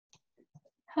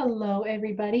Hello,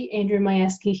 everybody. Andrea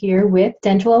Majewski here with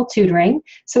Dentalelle Tutoring.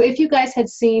 So if you guys had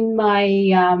seen my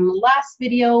last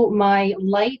video, my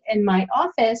light in my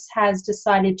office has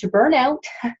decided to burn out.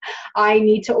 I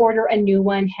need to order a new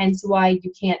one, hence why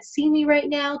you can't see me right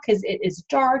now because it is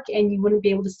dark and you wouldn't be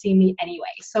able to see me anyway.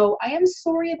 So I am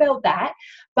sorry about that,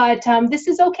 but this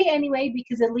is okay anyway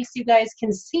because at least you guys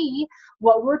can see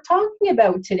what we're talking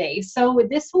about today. So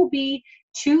this will be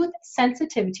tooth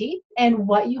sensitivity and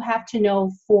what you have to know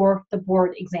for the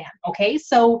board exam. Okay,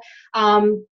 so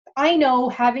I know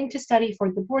having to study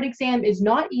for the board exam is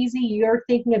not easy. You're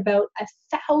thinking about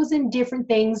 1,000 different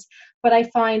things, but I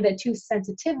find that tooth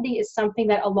sensitivity is something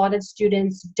that a lot of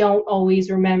students don't always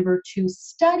remember to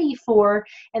study for,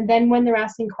 and then when they're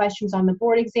asking questions on the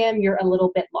board exam, you're a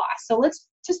little bit lost. So let's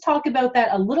just talk about that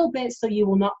a little bit so you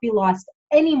will not be lost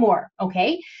anymore.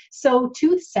 Okay, so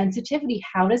tooth sensitivity,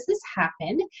 how does this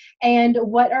happen, and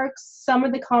what are some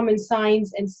of the common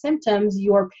signs and symptoms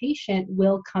your patient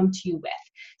will come to you with?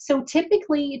 So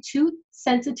typically tooth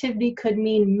sensitivity could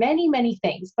mean many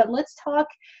things, but let's talk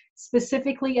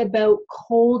specifically about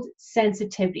cold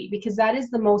sensitivity because that is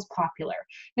the most popular.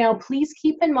 Now please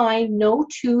keep in mind no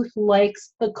tooth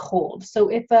likes the cold. So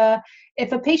if a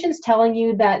patient's telling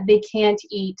you that they can't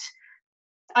eat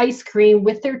ice cream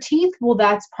with their teeth, well,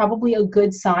 that's probably a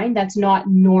good sign. That's not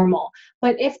normal.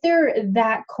 But if they're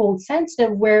that cold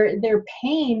sensitive where their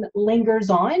pain lingers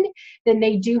on, then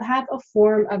they do have a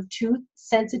form of tooth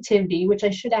sensitivity, which I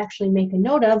should actually make a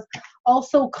note of,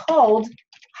 also called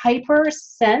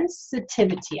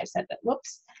hypersensitivity. I said that,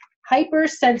 whoops,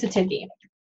 hypersensitivity.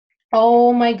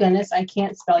 Oh my goodness, I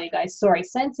can't spell, you guys. Sorry,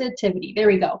 sensitivity. There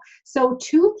we go. So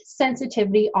tooth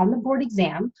sensitivity on the board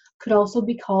exam could also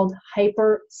be called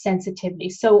hypersensitivity.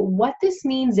 So what this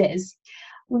means is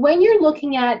when you're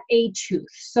looking at a tooth,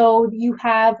 so you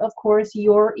have, of course,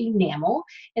 your enamel,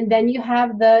 and then you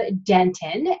have the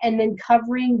dentin, and then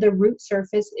covering the root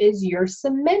surface is your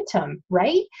cementum,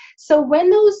 right? So when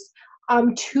those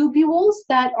tubules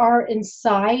that are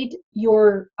inside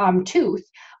your tooth,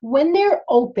 when they're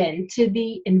open to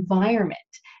the environment,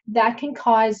 that can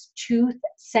cause tooth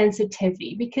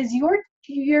sensitivity because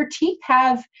your teeth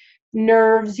have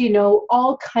nerves, you know,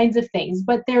 all kinds of things,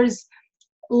 but there's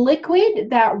liquid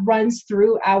that runs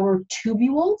through our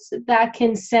tubules that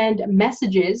can send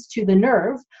messages to the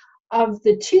nerve of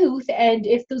the tooth, and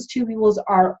if those tubules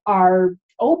are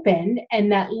open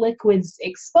and that liquid's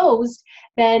exposed,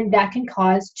 then that can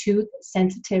cause tooth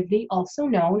sensitivity, also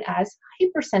known as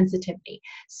hypersensitivity.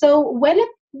 So when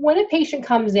a patient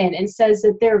comes in and says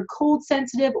that they're cold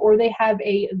sensitive or they have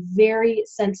a very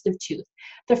sensitive tooth,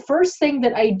 the first thing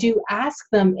that I do ask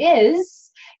them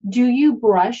is, do you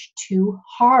brush too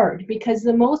hard? Because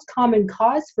the most common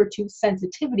cause for tooth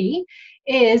sensitivity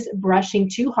is brushing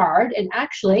too hard. And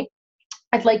actually,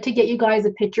 I'd like to get you guys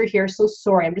a picture here. So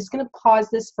sorry, I'm just going to pause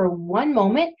this for one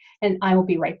moment and I will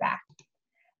be right back.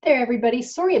 There, everybody.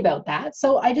 Sorry about that.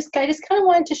 So I just kind of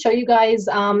wanted to show you guys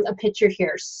a picture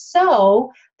here.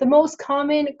 So the most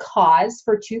common cause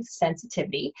for tooth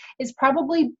sensitivity is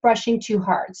probably brushing too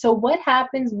hard. So what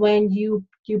happens when you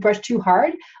brush too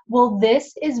hard? Well,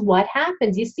 this is what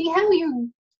happens. You see how your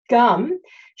gum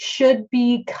should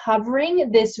be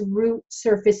covering this root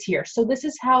surface here. So this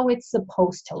is how it's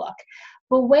supposed to look.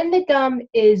 But when the gum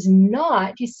is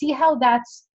not, you see how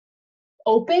that's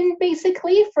open,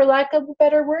 basically, for lack of a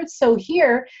better word. So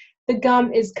here, the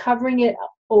gum is covering it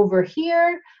over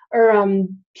here, or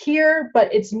here,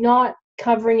 but it's not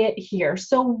covering it here.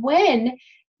 So when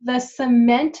the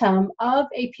cementum of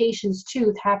a patient's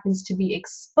tooth happens to be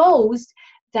exposed,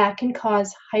 that can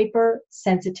cause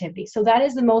hypersensitivity. So that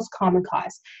is the most common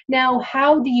cause. Now,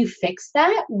 how do you fix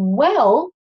that?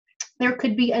 Well, there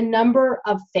could be a number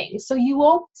of things. So you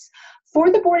won't, for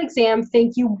the board exam,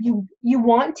 think you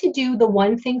want to do the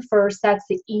one thing first that's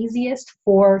the easiest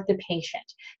for the patient.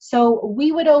 So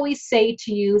we would always say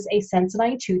to use a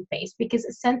Sensodyne toothpaste because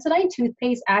a Sensodyne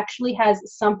toothpaste actually has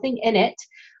something in it,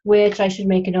 which I should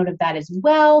make a note of that as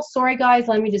well. Sorry guys,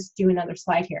 let me just do another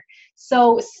slide here.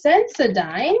 So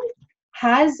Sensodyne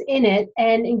has in it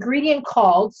an ingredient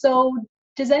called, so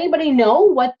does anybody know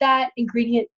what that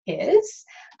ingredient is?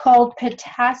 Called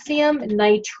potassium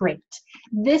nitrate.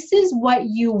 This is what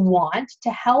you want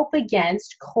to help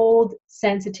against cold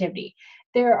sensitivity.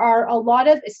 There are a lot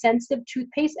of sensitive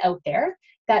toothpaste out there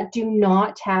that do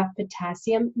not have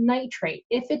potassium nitrate.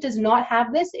 If it does not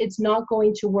have this, it's not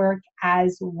going to work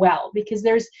as well because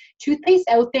there's toothpaste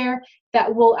out there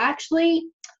that will actually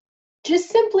just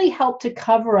simply help to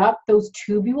cover up those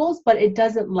tubules, but it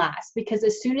doesn't last because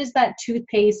as soon as that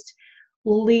toothpaste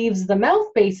leaves the mouth,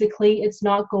 basically, it's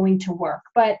not going to work.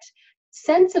 But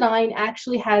Sensodyne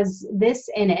actually has this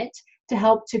in it to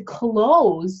help to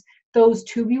close those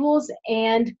tubules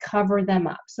and cover them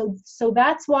up. So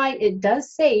that's why it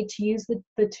does say to use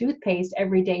the toothpaste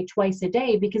every day, twice a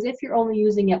day, because if you're only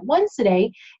using it once a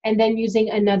day and then using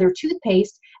another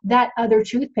toothpaste, that other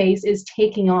toothpaste is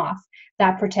taking off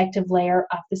that protective layer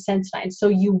of the Sensodyne. So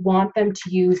you want them to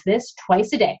use this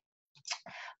twice a day.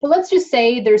 But let's just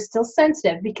say they're still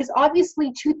sensitive, because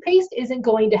obviously toothpaste isn't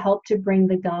going to help to bring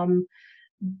the gum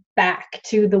back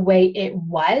to the way it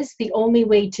was. The only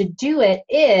way to do it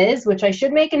is, which I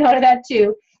should make a note of that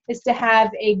too, is to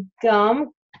have a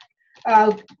gum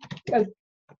a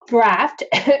graft.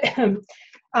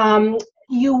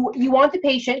 You want the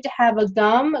patient to have a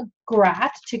gum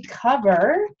graft to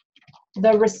cover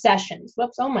the recessions.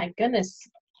 Whoops, oh my goodness.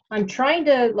 I'm trying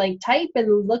to like type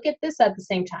and look at this at the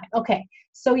same time. Okay,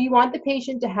 so you want the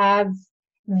patient to have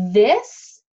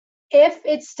this if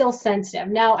it's still sensitive.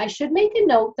 Now, I should make a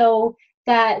note though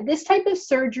that this type of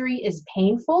surgery is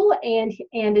painful and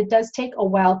it does take a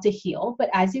while to heal, but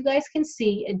as you guys can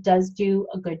see, it does do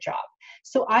a good job.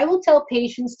 So I will tell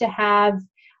patients to have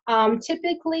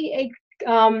typically a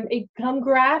gum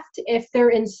graft if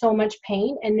they're in so much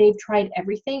pain and they've tried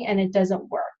everything and it doesn't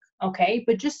work. Okay,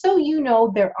 but just so you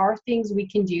know, there are things we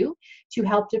can do to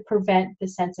help to prevent the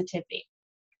sensitivity.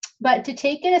 But to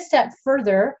take it a step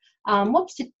further,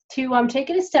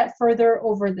 take it a step further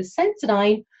over the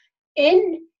Sensodyne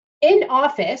in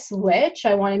office, which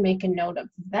I want to make a note of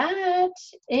that.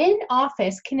 In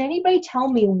office, can anybody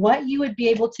tell me what you would be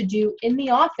able to do in the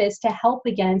office to help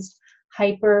against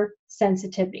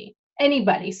hypersensitivity?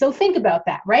 Anybody? So think about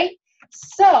that, right?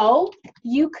 So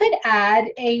you could add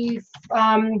a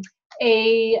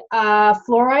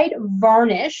fluoride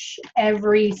varnish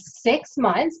every 6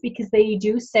 months, because they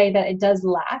do say that it does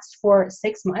last for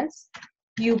 6 months.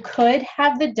 You could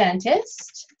have the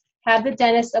dentist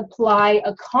apply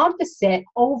a composite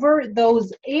over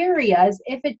those areas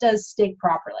if it does stick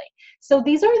properly. So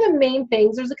these are the main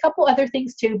things. There's a couple other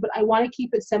things too, but I want to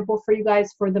keep it simple for you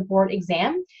guys for the board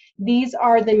exam. These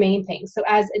are the main things. So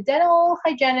as a dental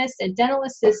hygienist, a dental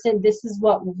assistant, this is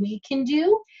what we can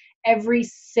do every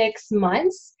 6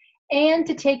 months. And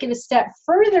to take it a step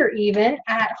further, even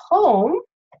at home,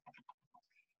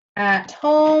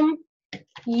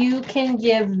 you can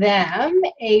give them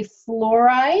a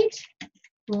fluoride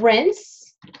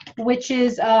rinse, which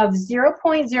is of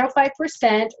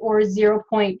 0.05% or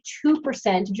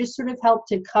 0.2% to just sort of help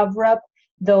to cover up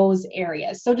those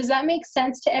areas. So does that make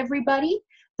sense to everybody?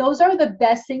 Those are the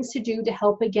best things to do to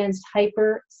help against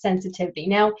hypersensitivity.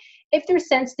 Now, if they're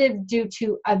sensitive due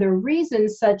to other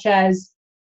reasons, such as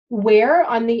wear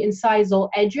on the incisal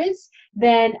edges,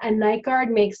 then a night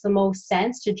guard makes the most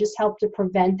sense to just help to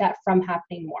prevent that from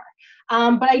happening more.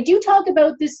 But I do talk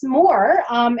about this more,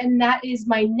 and that is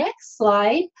my next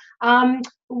slide.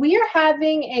 We are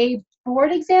having a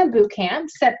board exam boot camp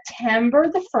September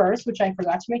the 1st, which I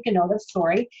forgot to make a note of,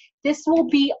 sorry. This will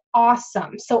be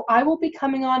awesome. So I will be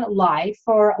coming on live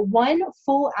for 1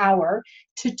 full hour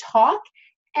to talk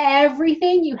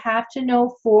everything you have to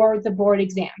know for the board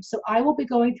exam. So I will be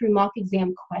going through mock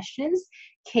exam questions,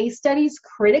 case studies,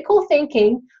 critical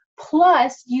thinking,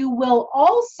 plus you will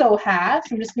also have,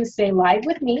 I'm just going to say live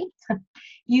with me,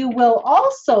 you will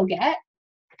also get,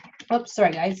 oops,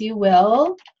 sorry guys, you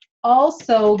will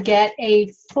also get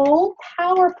a full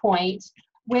PowerPoint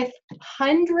with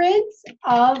hundreds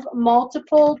of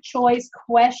multiple choice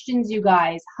questions, you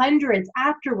guys, hundreds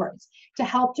afterwards, to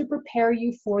help to prepare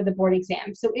you for the board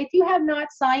exam. So if you have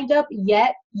not signed up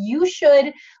yet, you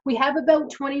should. We have about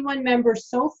 21 members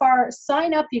so far.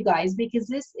 Sign up, you guys, because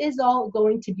this is all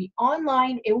going to be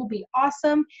online. It will be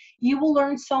awesome. You will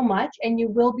learn so much and you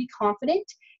will be confident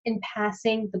in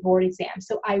passing the board exam.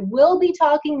 So I will be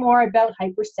talking more about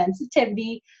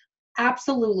hypersensitivity.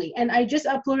 Absolutely. And I just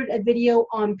uploaded a video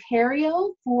on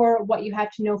perio for what you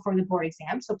have to know for the board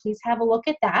exam. So please have a look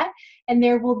at that. And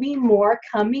there will be more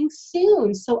coming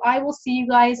soon. So I will see you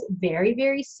guys very,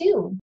 very soon.